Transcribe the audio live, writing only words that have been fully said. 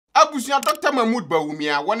Abusia Dr. Mahmoud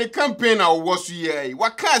BAWUMIA when a campaign was here.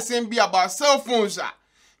 What can't say be about cell phones?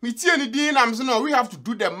 Me I'm saying no, we have to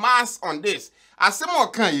do the mass on this. As some more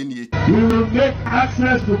can you need. We will make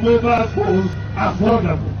access to mobile phones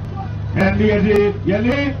affordable. And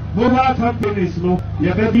the mobile companies no,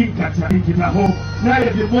 your baby kita ho. Now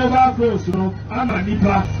the mobile phones no, I'm a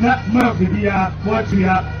nipa, not Mafia, what we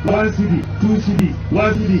are, 1 CD, 2 CD,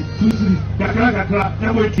 1 CD, 2 CD, kakra,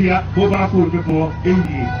 now wait here, mobile phone before 80,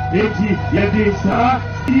 sir,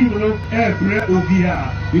 even every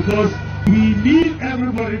OBR, because we need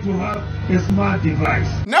everybody to have a smart device.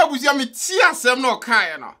 Now we see me tia sem no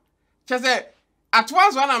kind no. Just say at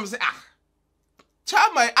once when I'm say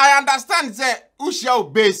Chama, I understand that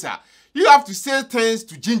Ushia base. You have to say things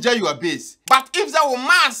to ginger your base. But if that were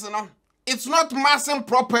mass, it's not massing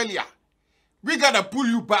properly. We gotta pull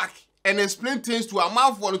you back and explain things to our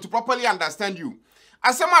mouth to properly understand you.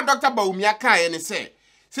 As some Dr. BAWUMIA can say,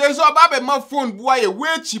 says about my phone boy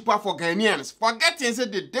way cheaper for Ghanaians. Forgetting say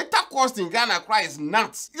the data cost in Ghana is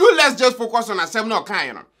nuts. You let's just focus on a seminar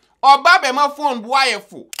kind. Or baby my phone boy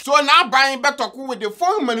full. So now buying better with the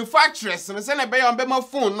phone manufacturers and send a buy on my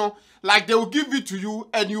phone no, like they will give it to you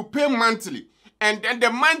and you pay monthly. And then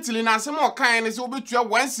the monthly now some more kind is over to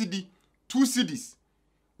 1 CD, 2 CDs.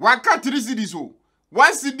 Why can't 3 CDs oh?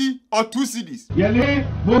 1 CD or 2 CDs. Yele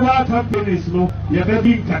mobile companies no, your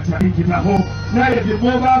baby kita ho. Now the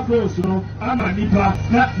mobile phones no, I'm a nipa,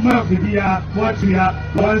 not Mafia, what we are,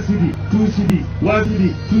 1 CD, 2 CD, 1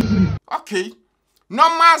 CD, 2 CD. Okay.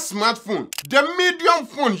 Normal smartphone, the medium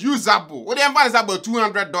phone usable. What the advance is about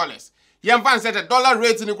 $200. The advance at a dollar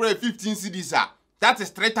rate in the 15 CDs. That is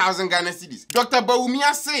 3,000 Ghana cedis. Dr.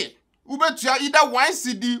 BAWUMIA say, Ube to either 1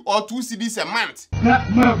 CD or 2 CDs a month. Not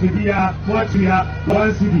Mafia, what we are,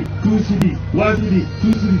 1 CD, 2 CD, 1 CD,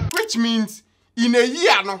 2 CD. Which means in a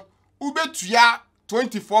year no, Ube to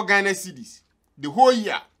 24 Ghana cedis. The whole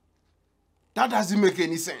year. That doesn't make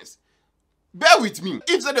any sense. Bear with me.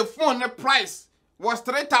 If the phone the price was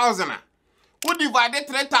 3,000. Who divided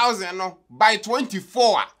 3,000 no, by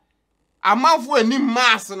 24? A month for any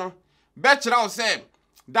mass no. Betcha say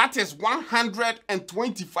that is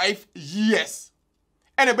 125 years.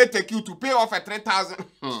 And it better take you to pay off at 3,000.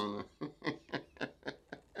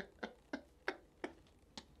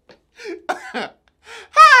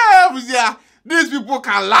 These people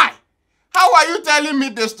can lie. How are you telling me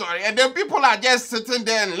this story? And then people are just sitting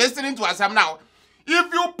there and listening to us now.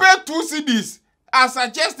 If you pay 2 CDs, as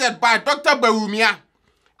suggested by Dr. BAWUMIA,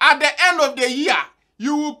 at the end of the year,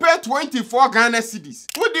 you will pay 24 Ghana cedis.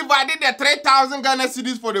 Who divided the 3,000 Ghana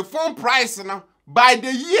cedis for the phone price now by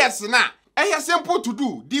the years now? And it's simple to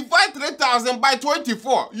do. Divide 3,000 by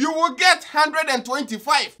 24. You will get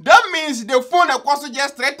 125. That means the phone costs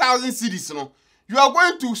just 3,000 cedis. No? You are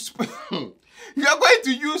going to you are going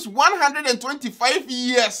to use 125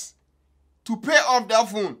 years to pay off that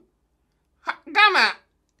phone. Ghana.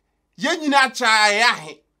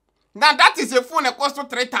 Now that is a phone that costs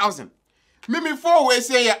 3,000. Maybe 4 way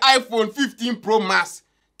say iPhone 15 Pro Max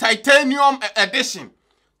titanium edition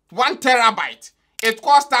 1 terabyte. It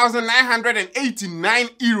costs 1,989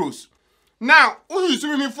 euros. Now, who is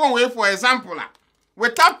me phone way for example we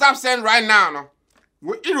tap send right now no.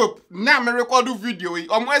 We Europe now me record video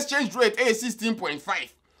almost exchange rate is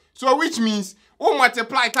 16.5. So which means we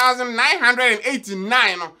multiply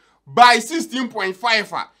 1,989 by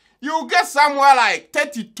 16.5. You get somewhere like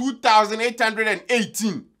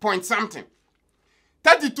 32,818 point something.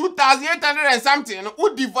 32,800 and something.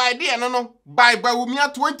 Who divide it by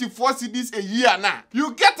BAWUMIA 24 CDs a year now.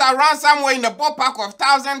 You get around somewhere in the ballpark of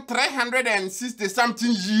 1,360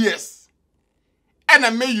 something years. And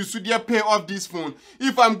I may you should pay off this phone.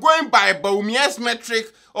 If I'm going by BAWUMIA's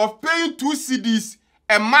metric of paying 2 CDs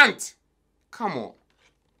a month. Come on.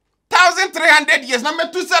 1,300 years. Now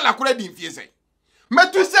me to sell a credit in fiese.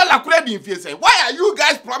 Why are you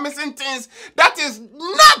guys promising things that is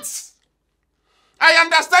nuts? I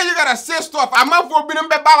understand you gotta say stuff. I'm not for being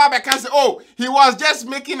Baba can say, oh, he was just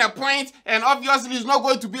making a point and obviously it's not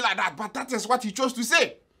going to be like that. But that is what he chose to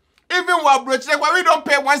say. Even when we don't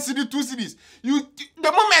pay 1 CD, 2 CDs.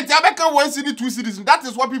 The moment you become 1 CD, 2 CDs, that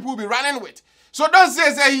is what people will be running with. So don't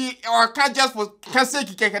say he or can't just for can say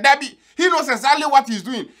he knows exactly what he's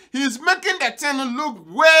doing. He's making the thing look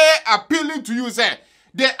way appealing to you, sir.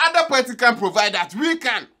 The other party can provide that. We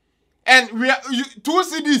can. And we are 2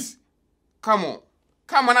 CDs. Come on.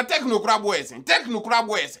 Come on, techno crab boys. Eh?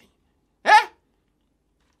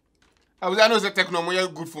 I know the techno more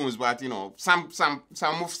good phones, but you know, some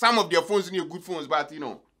of their phones need good phones, but you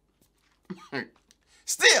know.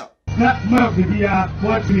 Still. na mafia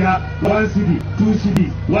what we are 1 cedi 2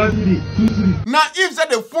 cedi 1 cedi 2 cedi. Now if say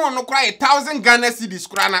the phone no cry 1,000 Ghana cedis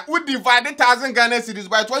krana, we divide 1,000 Ghana cedis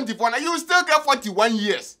by 24 now you will still get 41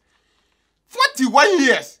 years. 41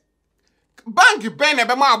 years. Bank ben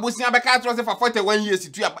ebe ma abusia be ka trust for 41 years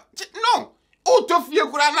to ya. No. O to fie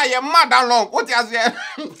kura na ye mad that long. What you say?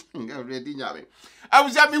 I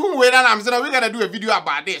was just who wait and I'm saying we're gonna do a video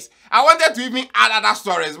about this. I wanted to even add other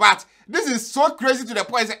stories, but this is so crazy to the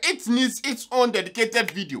point that it needs its own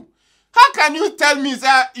dedicated video. How can you tell me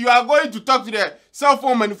that you are going to talk to the cell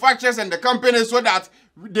phone manufacturers and the companies so that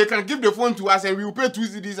they can give the phone to us and we will pay 2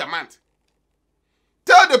 cedis a month?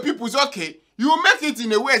 Tell the people it's okay. You make it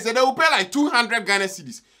in a way so they will pay like 200 Ghana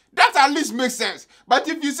cedis. That at least makes sense. But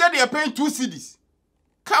if you say they are paying 2 cedis,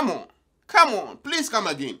 come on, please come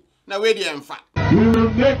again. Now where they are in fact. We will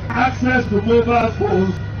make access to mobile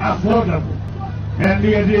phones affordable. And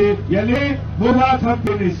the mobile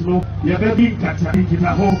companies no, you baby kata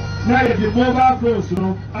kita ho. Now the mobile phones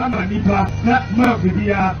no, amanipa na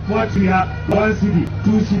mafia what we are 1 cedi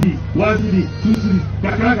 2 cedi 1 cedi 2 cedi.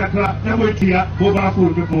 Kakra na motia mobile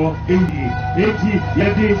phone before 80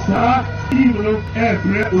 yede sa even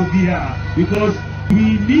every obia because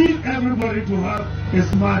we need everybody to have a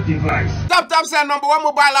smart device. Tap send number 1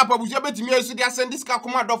 mobile app abuja betimi esu dia send this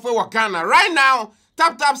kakuma do for Ghana right now.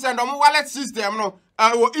 Tap send on wallet system no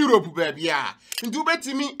Europe baby ya. Ndu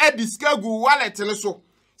betimi e diskagu wallet ne so.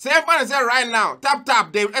 Say right now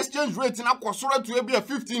tap the exchange rate na kwasoro to be a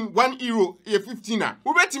 15 1 euro a 15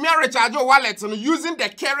 we betimi recharge your wallet no using the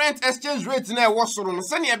current exchange rate na e wosoro no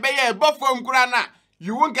se ne be ya buffer nkura na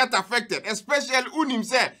you won't get affected, especially unim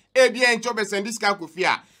say ABN chobe send this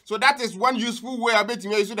kakufia. So that is one useful way I bet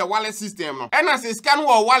you use the wallet system. And as a scan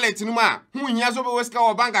or wallet no ma, who has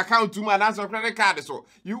over bank account to man answer credit card. So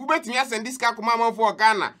you bet me send this kakuma for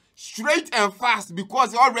Ghana straight and fast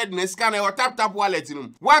because you already in scan or tap wallet.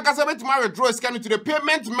 One can bet my withdraw scan to the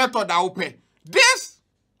payment method I will pay. This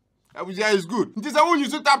is good. This is how you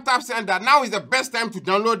use tap sender. Now is the best time to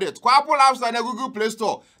download it. Kwa Apple App Store and Google Play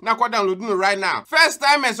Store. Now go download it right now. First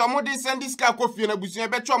time and somebody send this car coffee and I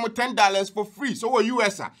bet you $10 for free. So what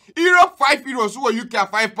US Europe 5 euros, so UK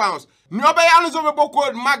 5 pounds. Nobody else over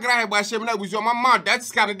code Magraheb by Shemina with your mama. That's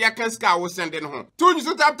scan the car was sending home. Two use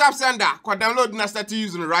tap sender. Go download and start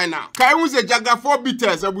using it right now. Can use a Jaga 4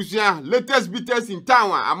 bitters, Abusia, latest bitters in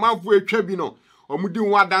town. A month for a Chebino. Omudi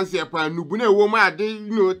wa dance here pa nubune wo ma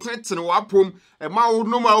ade threaten wa pom e ma wo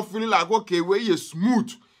no ma feel like okay we you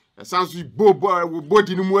smooth e sounds we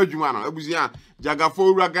body ni mu adwuma no abusia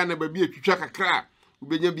jagafo wura Ghana ba bi atwitwa kakra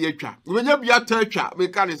ubenya bi atwa me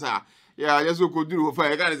kan sa ya yeso ko duru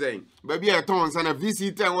fa e kan say ba bi e ton sa na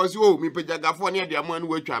VC10 was oh me pe jagafo ne de amanu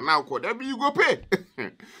watwa na ko da bi you go pay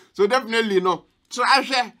so definitely no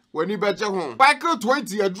try when you bet your home. Michael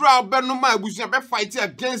 20 a draw benoma abusia be fight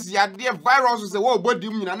against ya de virus say wo body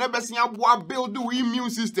mu na be sia boa build the immune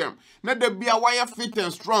system. Na de be a wire fit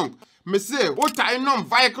and strong. Me say what I know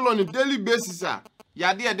vehicle on a daily basis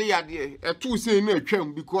yade e too say na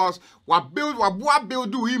atwam because wa boa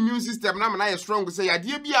build the immune system na na strong say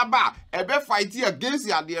yade bi aba e be fight against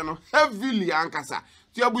yade no heavily ankasa.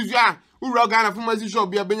 Ti abusia ura Ghana pharmacy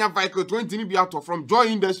shop be benya vehicle 20 ni be out from Joy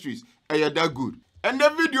Industries. That good. And the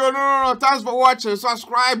video, no, thanks for watching.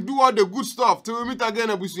 Subscribe, do all the good stuff. Till we meet again,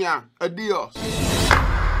 Abusia. Adios.